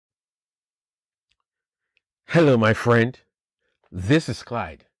Hello, my friend. This is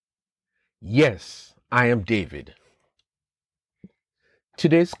Clyde. Yes, I am David.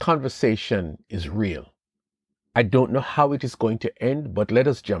 Today's conversation is real. I don't know how it is going to end, but let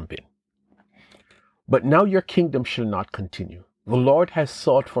us jump in. But now your kingdom shall not continue. The Lord has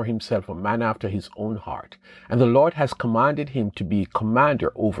sought for himself a man after his own heart, and the Lord has commanded him to be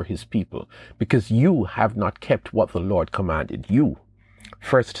commander over his people, because you have not kept what the Lord commanded you.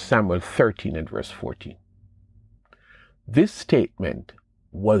 1 Samuel 13 and verse 14. This statement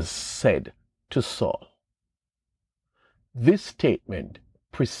was said to Saul. This statement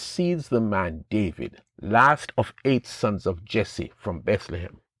precedes the man David, last of 8 sons of Jesse from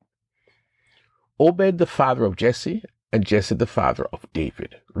Bethlehem. Obed the father of Jesse, and Jesse the father of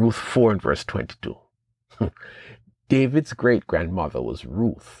David. Ruth 4 and verse 22. David's great-grandmother was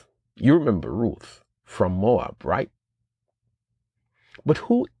Ruth. You remember Ruth from Moab, right? But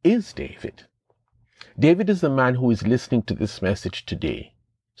who is David? David is the man who is listening to this message today.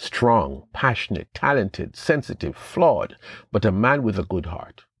 Strong, passionate, talented, sensitive, flawed, but a man with a good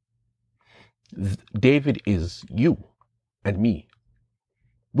heart. David is you and me.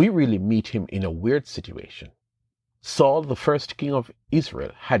 We really meet him in a weird situation. Saul, the first king of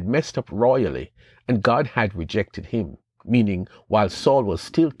Israel, had messed up royally, and God had rejected him. Meaning, while Saul was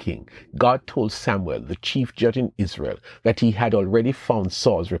still king, God told Samuel, the chief judge in Israel, that he had already found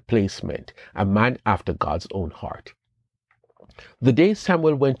Saul's replacement, a man after God's own heart. The day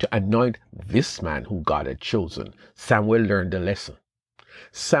Samuel went to anoint this man who God had chosen, Samuel learned a lesson.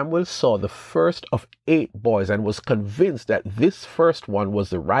 Samuel saw the first of 8 boys and was convinced that this first one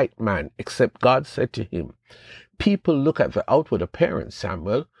was the right man, except God said to him, "People look at the outward appearance,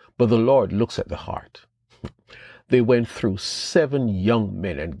 Samuel, but the Lord looks at the heart." They went through 7 young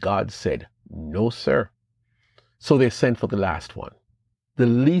men, and God said, "No, sir." So they sent for the last one, the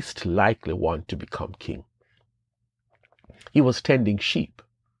least likely one to become king. He was tending sheep.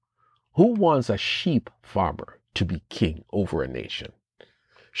 Who wants a sheep farmer to be king over a nation?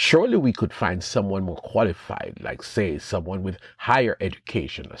 Surely we could find someone more qualified, like, say, someone with higher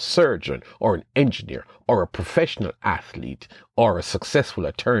education, a surgeon or an engineer or a professional athlete or a successful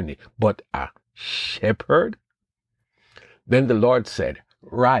attorney, but a shepherd? Then the Lord said,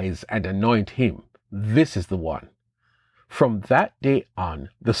 "Rise and anoint him. This is the one." From that day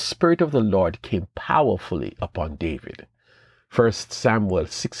on, the Spirit of the Lord came powerfully upon David. 1 Samuel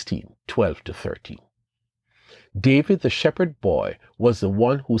 16, 12 to 13. David, the shepherd boy, was the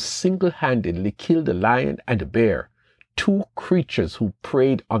one who single-handedly killed a lion and a bear, 2 creatures who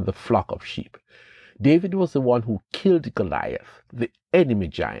preyed on the flock of sheep. David was the one who killed Goliath, the enemy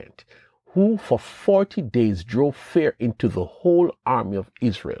giant, who for 40 days drove fear into the whole army of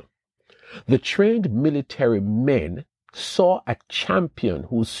Israel. The trained military men saw a champion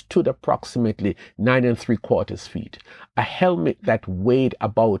who stood approximately 9 3/4 feet, a helmet that weighed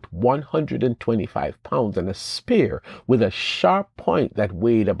about 125 pounds, and a spear with a sharp point that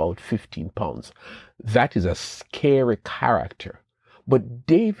weighed about 15 pounds. That is a scary character. But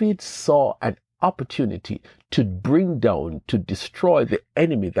David saw an opportunity to bring down, to destroy the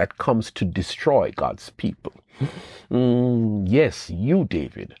enemy that comes to destroy God's people. Yes, you,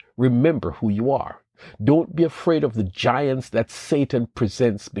 David, remember who you are. Don't be afraid of the giants that Satan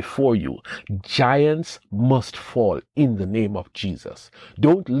presents before you. Giants must fall in the name of Jesus.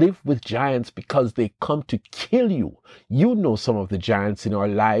 Don't live with giants because they come to kill you. You know some of the giants in our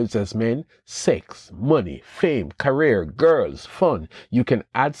lives as men: sex, money, fame, career, girls, fun. You can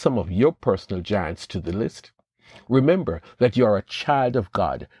add some of your personal giants to the list. Remember that you are a child of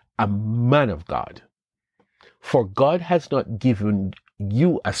God, a man of God. For God has not given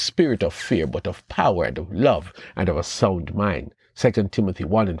you a spirit of fear, but of power and of love and of a sound mind. 2 Timothy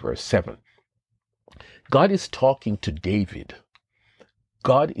 1 and verse 7. God is talking to David.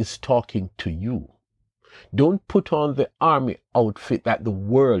 God is talking to you. Don't put on the army outfit that the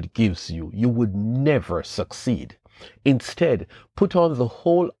world gives you. You would never succeed. Instead, put on the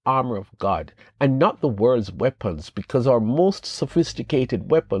whole armor of God and not the world's weapons, because our most sophisticated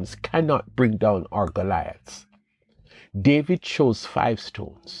weapons cannot bring down our Goliaths. David chose 5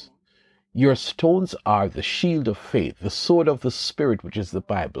 stones. Your stones are the shield of faith, the sword of the Spirit, which is the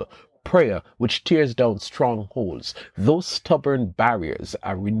Bible, prayer, which tears down strongholds, those stubborn barriers,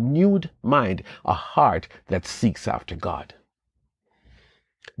 a renewed mind, a heart that seeks after God.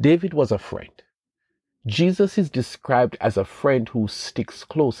 David was a friend. Jesus is described as a friend who sticks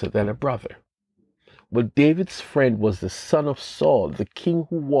closer than a brother. But David's friend was the son of Saul, the king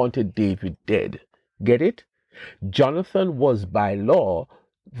who wanted David dead. Get it? Jonathan was by law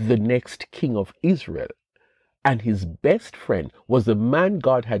the next king of Israel, And his best friend was the man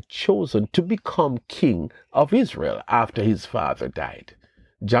God had chosen to become king of Israel after his father died.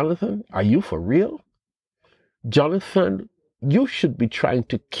 Jonathan, are you for real? Jonathan, you should be trying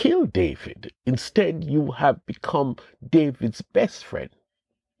to kill David. Instead, you have become David's best friend.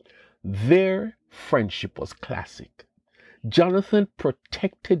 Their friendship was classic. Jonathan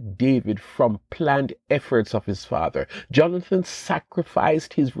protected David from planned efforts of his father. Jonathan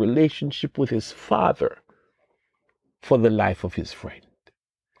sacrificed his relationship with his father for the life of his friend.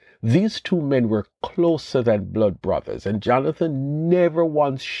 These two men were closer than blood brothers, and Jonathan never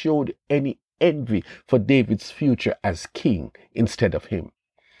once showed any envy for David's future as king instead of him.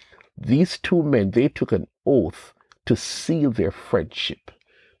 These two men, they took an oath to seal their friendship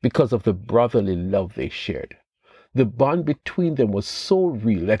because of the brotherly love they shared. The bond between them was so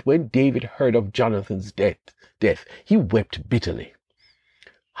real that when David heard of Jonathan's death, he wept bitterly.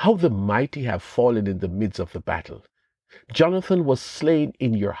 How the mighty have fallen in the midst of the battle. Jonathan was slain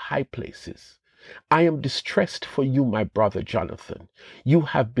in your high places. I am distressed for you, my brother Jonathan. You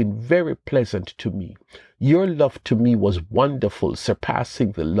have been very pleasant to me. Your love to me was wonderful,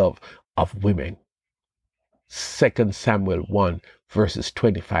 surpassing the love of women. 2 Samuel 1, verses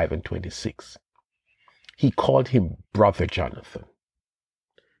 25 and 26. He called him Brother Jonathan.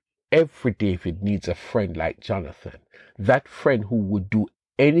 Every David needs a friend like Jonathan, that friend who would do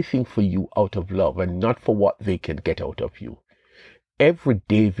anything for you out of love and not for what they can get out of you. Every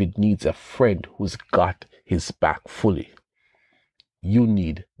David needs a friend who's got his back fully. You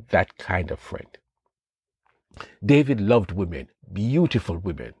need that kind of friend. David loved women, beautiful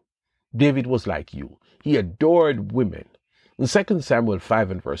women. David was like you. He adored women. In 2 Samuel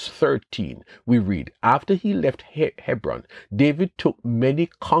 5 and verse 13, we read, after he left Hebron, David took many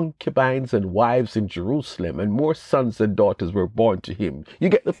concubines and wives in Jerusalem, and more sons and daughters were born to him. You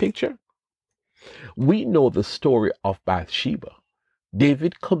get the picture? We know the story of Bathsheba.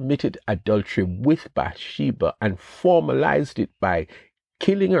 David committed adultery with Bathsheba and formalized it by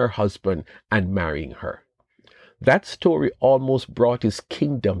killing her husband and marrying her. That story almost brought his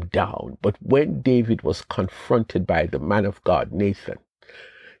kingdom down, but when David was confronted by the man of God, Nathan,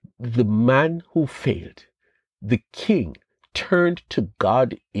 the man who failed, the king turned to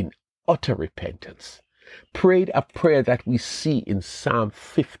God in utter repentance, prayed a prayer that we see in Psalm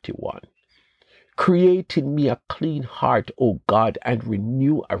 51. Create in me a clean heart, O God, and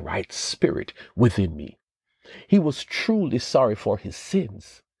renew a right spirit within me. He was truly sorry for his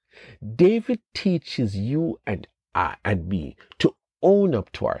sins. David teaches you and me to own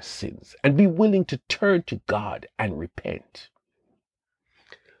up to our sins and be willing to turn to God and repent.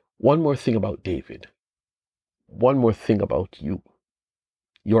 One more thing about David. One more thing about you.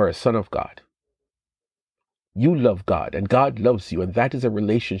 You are a son of God. You love God and God loves you, and that is a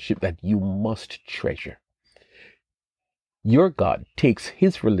relationship that you must treasure. Your God takes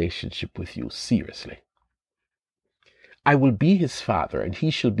his relationship with you seriously. I will be his father, and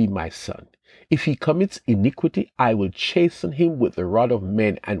he shall be my son. If he commits iniquity, I will chasten him with the rod of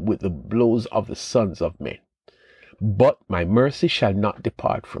men and with the blows of the sons of men. But my mercy shall not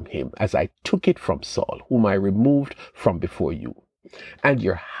depart from him, as I took it from Saul, whom I removed from before you. And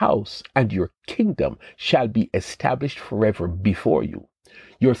your house and your kingdom shall be established forever before you.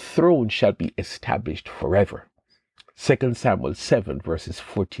 Your throne shall be established forever. 2 Samuel 7, verses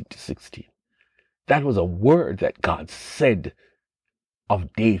 14 to 16. That was a word that God said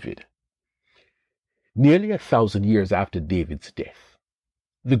of David. Nearly 1,000 years after David's death,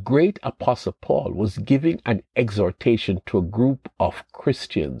 the great apostle Paul was giving an exhortation to a group of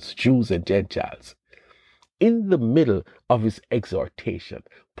Christians, Jews and Gentiles. In the middle of his exhortation,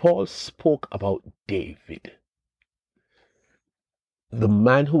 Paul spoke about David, the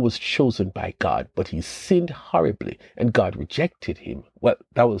man who was chosen by God, but he sinned horribly and God rejected him. Well,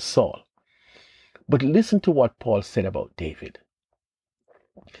 that was Saul. But listen to what Paul said about David.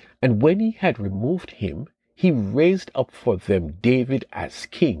 And when he had removed him, he raised up for them David as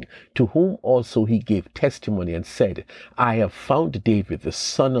king, to whom also he gave testimony and said, I have found David, the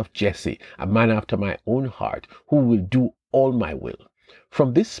son of Jesse, a man after my own heart, who will do all my will.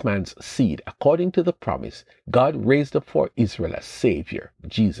 From this man's seed, according to the promise, God raised up for Israel a Savior,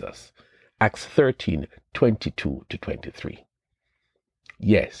 Jesus. Acts 13, 22 to 23.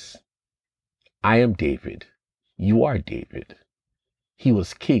 Yes, I am David. You are David. He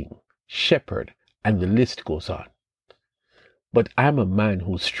was king, shepherd, and the list goes on. But I'm a man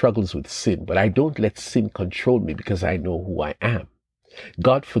who struggles with sin, but I don't let sin control me because I know who I am.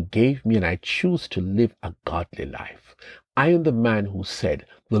 God forgave me and I choose to live a godly life. I am the man who said,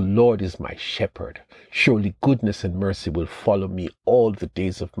 "The Lord is my shepherd. Surely goodness and mercy will follow me all the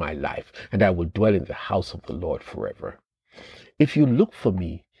days of my life, and I will dwell in the house of the Lord forever." If you look for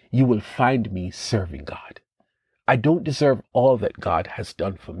me, you will find me serving God. I don't deserve all that God has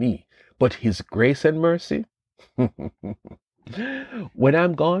done for me, but His grace and mercy. When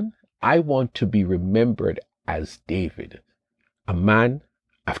I'm gone, I want to be remembered as David, a man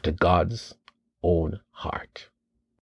after God's own heart.